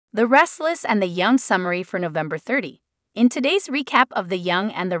The Restless and the Young summary for November 30. In today's recap of The Young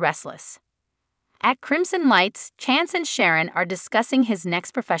and the Restless. At Crimson Lights, Chance and Sharon are discussing his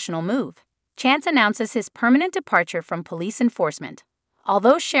next professional move. Chance announces his permanent departure from police enforcement.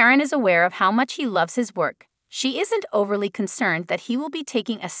 Although Sharon is aware of how much he loves his work, she isn't overly concerned that he will be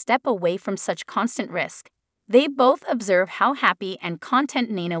taking a step away from such constant risk. They both observe how happy and content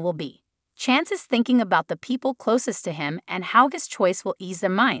Nina will be. Chance is thinking about the people closest to him and how his choice will ease their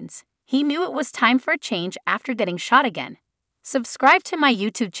minds. He knew it was time for a change after getting shot again. Subscribe to my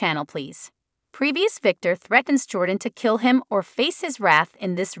YouTube channel, please. Previous Victor threatens Jordan to kill him or face his wrath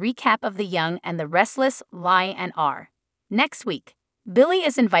in this recap of The Young and the Restless, Lie and R. Next week, Billy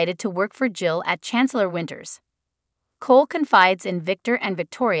is invited to work for Jill at Chancellor Winters. Cole confides in Victor and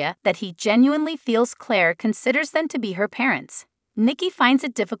Victoria that he genuinely feels Claire considers them to be her parents. Nikki finds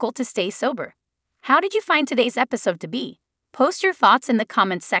it difficult to stay sober. How did you find today's episode to be? Post your thoughts in the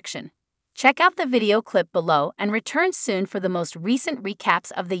comments section. Check out the video clip below and return soon for the most recent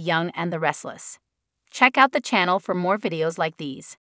recaps of The Young and the Restless. Check out the channel for more videos like these.